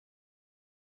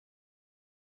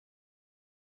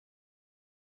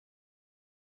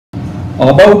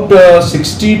About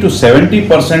 60 to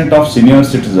 70% of senior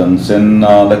citizens in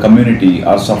the community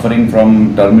are suffering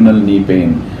from terminal knee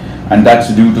pain, and that's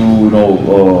due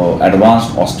to advanced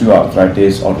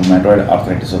osteoarthritis or rheumatoid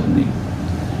arthritis of the knee.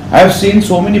 I have seen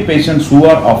so many patients who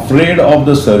are afraid of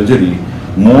the surgery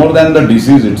more than the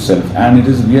disease itself, and it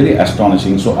is really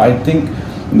astonishing. So I think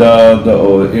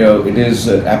it is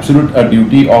absolute a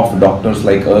duty of doctors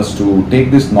like us to take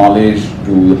this knowledge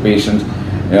to the patients,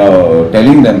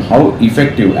 telling them how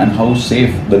effective and how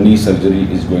safe the knee surgery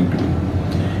is going to be.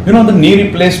 The knee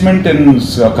replacement in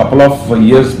a couple of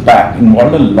years back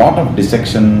involved a lot of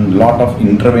dissection, lot of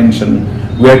intervention.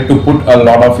 We had to put a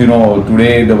lot of,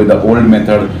 today with the old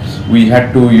method, we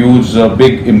had to use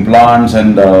big implants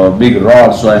and big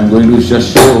rods. So I'm going to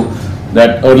just show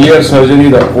that earlier surgery,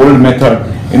 the old method,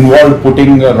 involved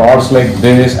putting rods like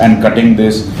this and cutting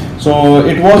this. So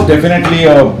it was definitely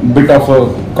a bit of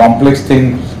a complex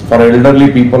thing for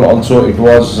elderly people. Also, it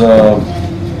was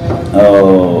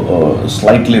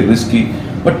slightly risky.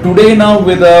 But today now,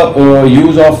 with the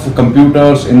use of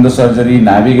computers in the surgery,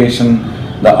 navigation,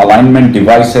 the alignment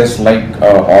devices like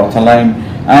Ortholine,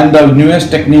 and the newest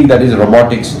technique, that is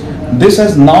robotics, this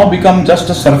has now become just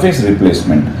a surface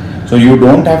replacement. So you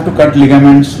don't have to cut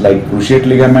ligaments like cruciate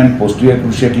ligament, posterior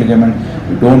cruciate ligament.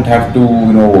 You don't have to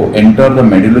enter the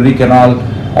medullary canal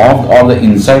of or the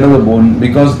inside of the bone,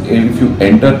 because if you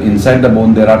enter inside the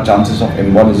bone, there are chances of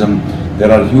embolism. There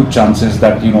are huge chances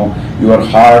that your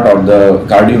heart or the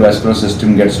cardiovascular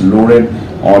system gets loaded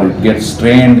or it gets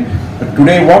strained. But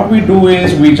today what we do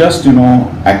is we just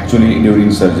actually during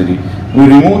surgery we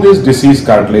remove this diseased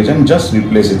cartilage and just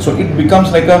replace it. So it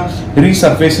becomes like a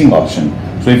resurfacing option.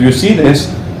 So if you see this,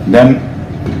 then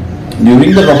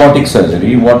during the robotic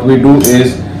surgery, what we do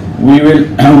is we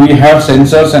have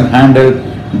sensors and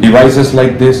handheld devices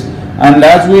like this, and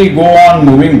as we go on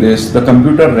moving this, the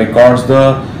computer records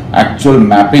the actual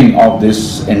mapping of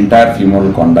this entire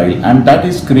femoral condyle, and that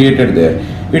is created there.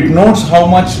 It notes how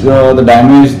much the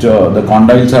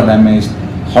condyles are damaged,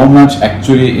 how much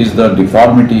actually is the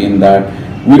deformity in that.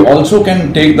 We also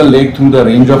can take the leg through the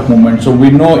range of movement, so we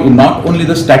know not only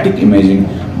the static imaging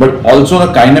but also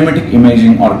the kinematic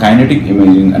imaging or kinetic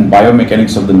imaging and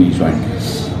biomechanics of the knee joint.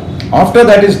 After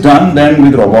that is done, then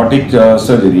with robotic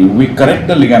surgery, we correct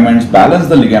the ligaments, balance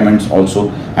the ligaments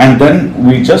also, and then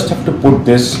we just have to put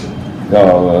this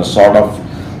sort of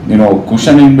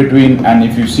cushion in between. And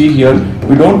if you see here,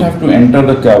 we don't have to enter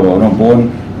the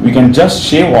bone. We can just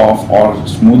shave off or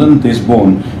smoothen this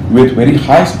bone with very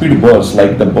high speed burrs,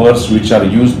 like the burrs which are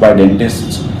used by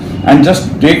dentists, and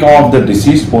just take off the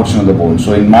diseased portion of the bone.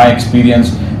 So in my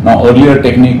experience, now earlier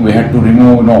technique we had to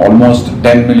remove almost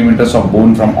 10 millimeters of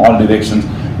bone from all directions.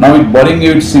 Now with burring,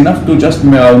 it's enough to just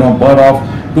burr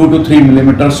off 2 to 3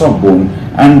 millimeters of bone,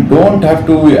 and don't have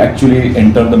to actually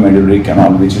enter the medullary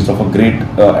canal, which is of a great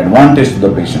advantage to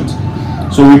the patients.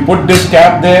 So we put this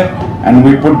cap there and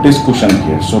we put this cushion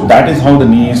here. So that is how the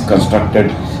knee is constructed.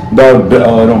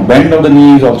 The bend of the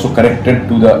knee is also corrected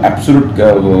to the absolute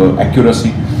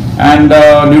accuracy, and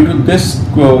due to this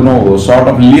sort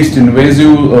of least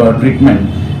invasive treatment,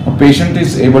 a patient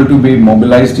is able to be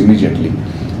mobilized immediately.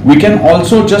 We can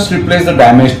also just replace the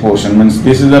damaged portion. Means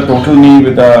this is a total knee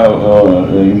with a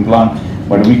implant,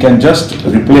 but we can just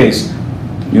replace.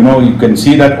 You can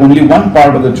see that only one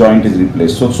part of the joint is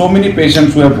replaced. So many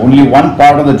patients who have only one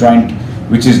part of the joint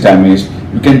which is damaged,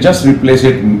 you can just replace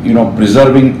it,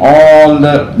 preserving all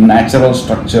the natural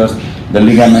structures, the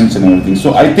ligaments and everything.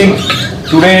 So I think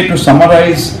today, to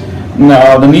summarize,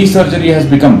 the knee surgery has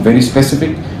become very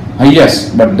specific.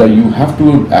 Yes, but you have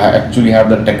to actually have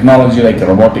the technology like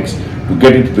robotics to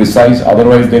get it precise.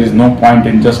 Otherwise, there is no point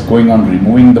in just going on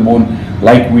removing the bone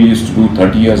like we used to do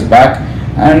 30 years back.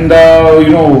 And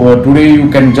today you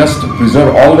can just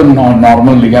preserve all the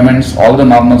normal ligaments, all the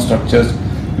normal structures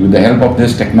with the help of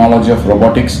this technology of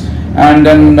robotics. And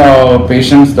then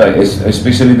patients,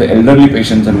 especially the elderly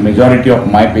patients, and majority of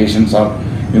my patients are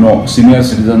senior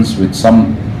citizens with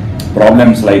some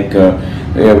problems like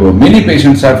many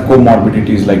patients have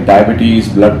comorbidities like diabetes,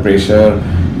 blood pressure,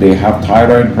 they have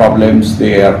thyroid problems,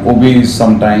 they are obese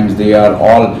sometimes, they are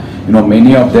all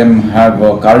many of them have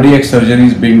cardiac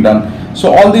surgeries being done.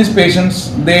 So all these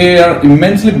patients, they are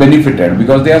immensely benefited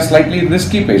because they are slightly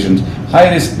risky patients,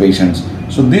 high risk patients.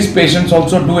 So these patients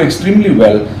also do extremely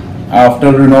well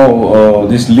after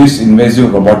this least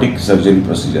invasive robotic surgery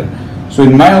procedure. So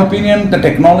in my opinion, the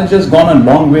technology has gone a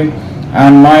long way,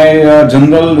 and my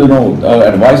general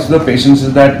advice to the patients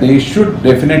is that they should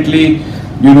definitely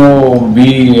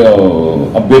be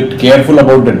a bit careful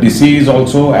about the disease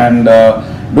also, and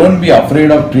don't be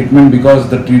afraid of treatment, because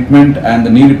the treatment and the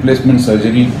knee replacement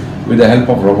surgery with the help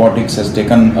of robotics has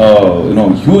taken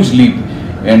huge leap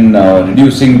in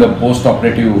reducing the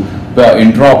post-operative,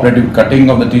 intraoperative cutting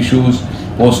of the tissues,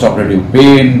 post-operative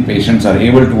pain. Patients are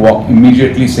able to walk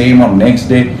immediately, same or next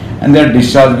day, and they are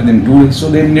discharged within 2 days.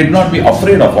 So they need not be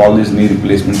afraid of all these knee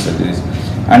replacement surgeries.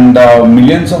 And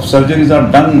millions of surgeries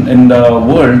are done in the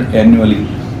world annually.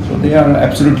 So they are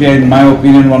absolutely, in my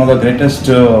opinion, one of the greatest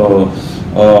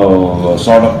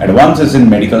sort of advances in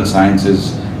medical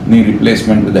sciences, knee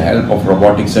replacement with the help of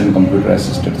robotics and computer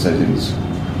assisted surgeries.